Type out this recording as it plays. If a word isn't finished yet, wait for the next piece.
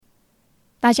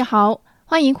大家好，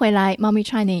欢迎回来 Mommy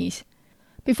Chinese.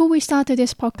 Before we start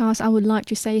this podcast, I would like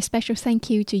to say a special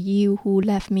thank you to you who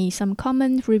left me some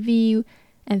comment, review,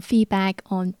 and feedback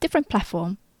on different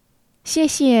platforms. 谢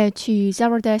谢 to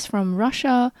Zaradas from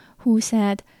Russia who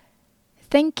said,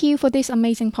 Thank you for this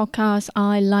amazing podcast.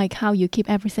 I like how you keep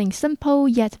everything simple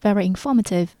yet very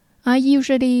informative. I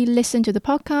usually listen to the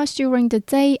podcast during the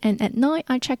day and at night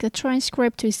I check the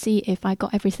transcript to see if I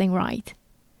got everything right.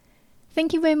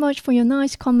 Thank you very much for your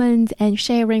nice comments and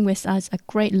sharing with us a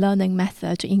great learning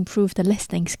method to improve the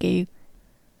listening skill.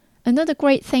 Another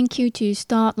great thank you to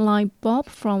Starlight Bob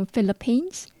from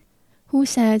Philippines, who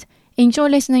said, Enjoy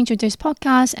listening to this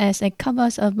podcast as it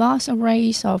covers a vast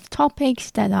array of topics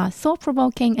that are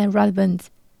thought-provoking and relevant.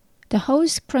 The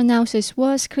host pronounces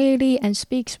words clearly and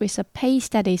speaks with a pace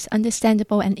that is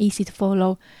understandable and easy to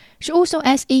follow. She also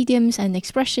adds idioms and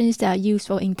expressions that are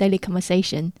useful in daily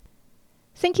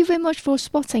conversation.Thank you very much for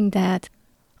spotting that.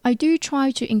 I do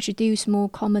try to introduce more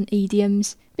common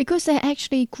idioms because they're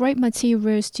actually great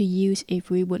materials to use if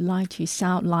we would like to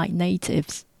sound like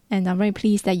natives. And I'm very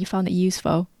pleased that you found it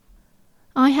useful.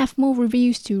 I have more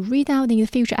reviews to read out in the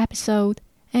future episode.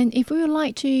 And if you would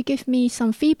like to give me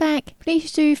some feedback,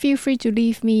 please do feel free to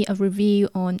leave me a review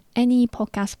on any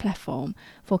podcast platform.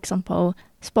 For example,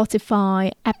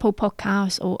 Spotify, Apple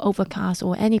Podcasts, or Overcast,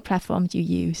 or any platform you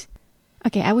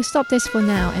use.Okay, I will stop this for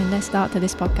now and let's start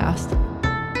this podcast.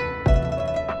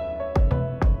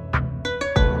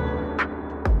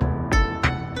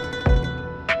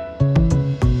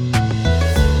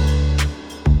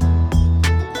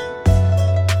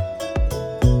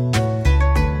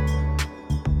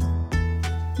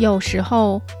 有时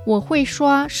候我会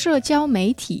刷社交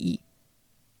媒体。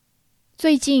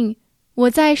最近我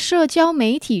在社交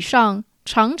媒体上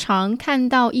常常看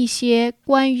到一些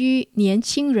关于年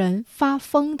轻人发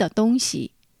疯的东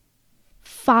西。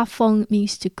发疯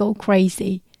means to go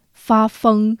crazy. 发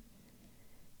疯。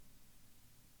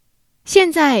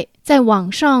现在在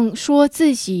网上说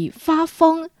自己发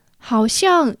疯，好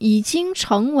像已经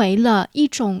成为了一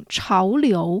种潮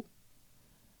流。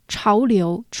潮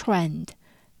流 trend.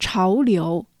 潮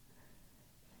流。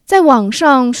在网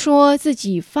上说自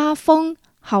己发疯，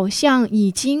好像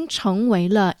已经成为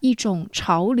了一种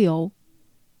潮流，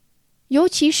尤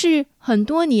其是很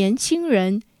多年轻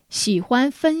人喜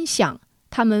欢分享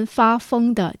他们发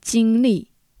疯的经历。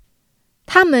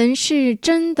他们是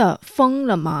真的疯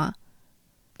了吗？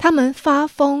他们发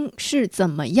疯是怎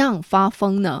么样发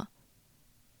疯呢？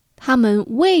他们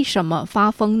为什么发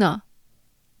疯呢？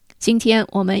今天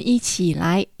我们一起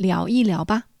来聊一聊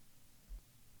吧。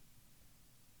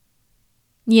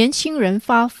年轻人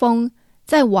发疯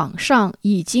在网上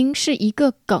已经是一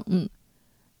个梗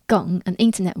an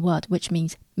internet word which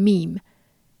means meme.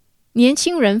 年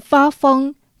轻人发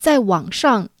疯在网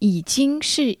上已经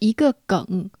是一个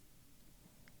梗。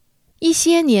一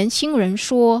些年轻人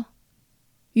说，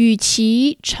与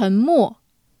其沉默，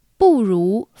不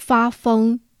如发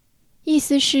疯。意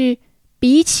思是，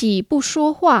比起不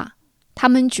说话，他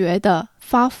们觉得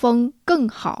发疯更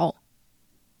好。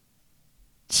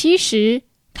其实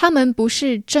他们不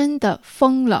是真的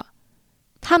疯了，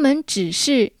他们只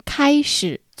是开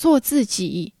始做自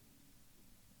己。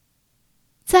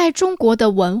在中国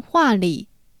的文化里，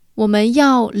我们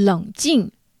要冷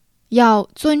静，要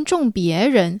尊重别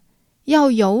人，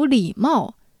要有礼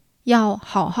貌，要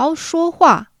好好说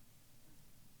话。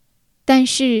但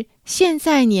是现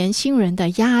在年轻人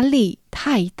的压力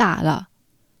太大了。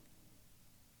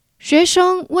学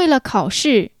生为了考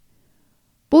试，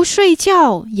不睡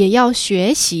觉也要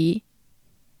学习。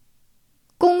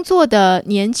工作的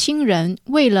年轻人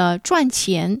为了赚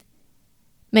钱，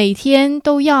每天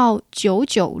都要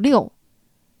996，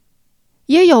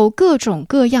也有各种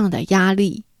各样的压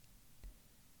力。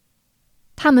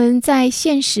他们在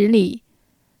现实里，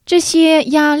这些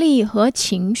压力和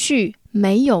情绪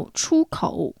没有出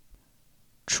口。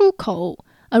出口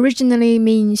originally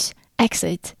means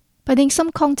exit, but in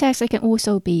some contexts it can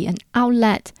also be an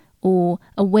outlet,or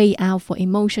a way out for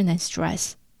emotion and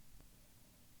stress.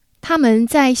 他们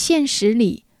在现实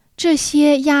里，这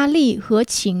些压力和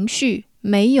情绪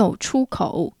没有出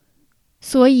口，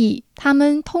所以他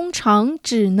们通常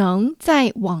只能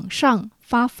在网上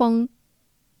发疯。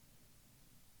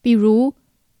比如，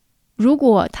如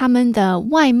果他们的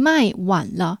外卖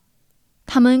晚了，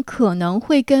他们可能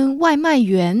会跟外卖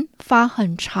员发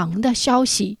很长的消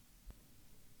息。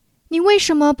你为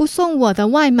什么不送我的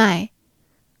外卖？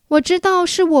我知道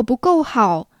是我不够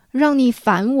好，让你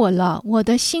烦我了，我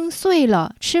的心碎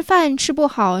了，吃饭吃不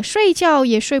好，睡觉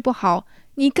也睡不好，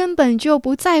你根本就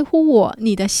不在乎我，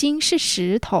你的心是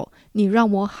石头，你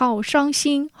让我好伤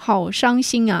心，好伤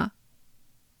心啊。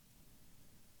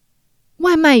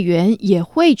外卖员也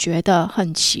会觉得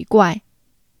很奇怪，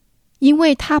因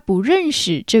为他不认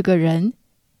识这个人，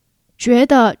觉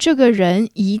得这个人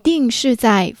一定是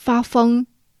在发疯。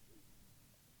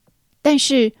但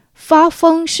是发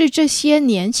疯是这些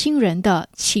年轻人的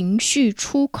情绪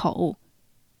出口，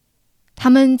他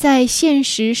们在现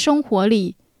实生活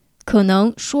里可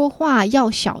能说话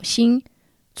要小心，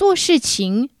做事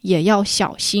情也要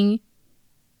小心，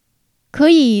可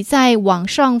以在网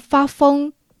上发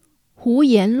疯，胡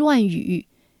言乱语，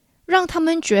让他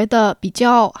们觉得比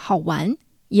较好玩，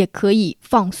也可以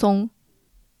放松。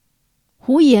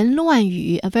胡言乱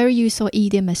语 a very useful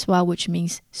idiom as well, which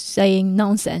means saying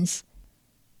nonsense.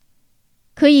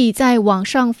 可以在网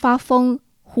上发疯，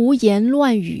胡言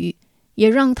乱语，也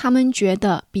让他们觉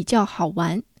得比较好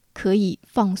玩，可以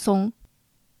放松。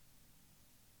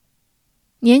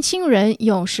年轻人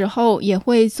有时候也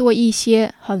会做一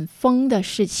些很疯的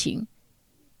事情，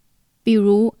比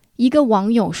如一个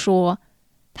网友说，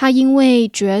他因为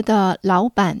觉得老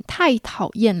板太讨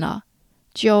厌了，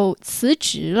就辞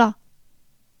职了。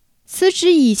辞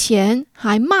职以前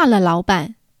还骂了老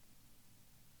板。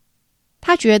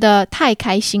他觉得太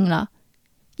开心了，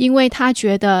因为他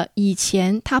觉得以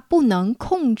前他不能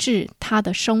控制他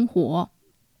的生活，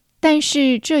但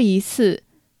是这一次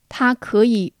他可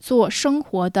以做生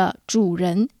活的主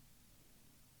人。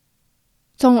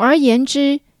总而言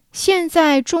之，现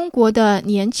在中国的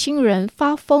年轻人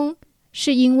发疯，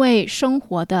是因为生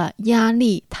活的压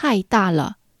力太大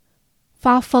了，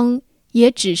发疯也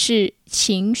只是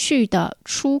情绪的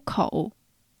出口。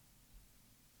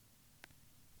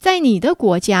在你的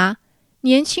国家，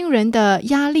年轻人的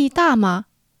压力大吗？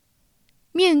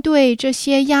面对这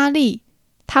些压力，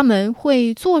他们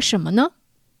会做什么呢？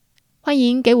欢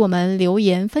迎给我们留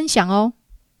言分享哦。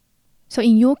So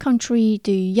in your country,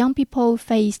 do young people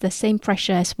face the same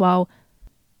pressure as well?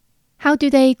 How do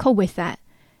they cope with that?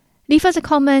 Leave us a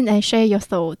comment and share your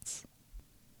thoughts.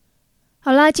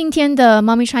 好啦，今天的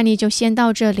Mommy Chinese 就先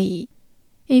到这里。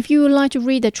If you would like to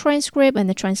read the transcript and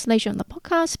the translation of the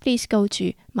podcast, please go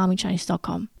to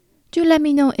mommychinese.com. Do let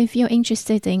me know if you're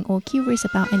interested in or curious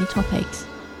about any topics.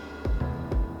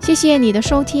 谢谢你的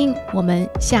收听，我们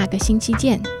下个星期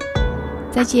见。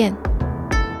再见。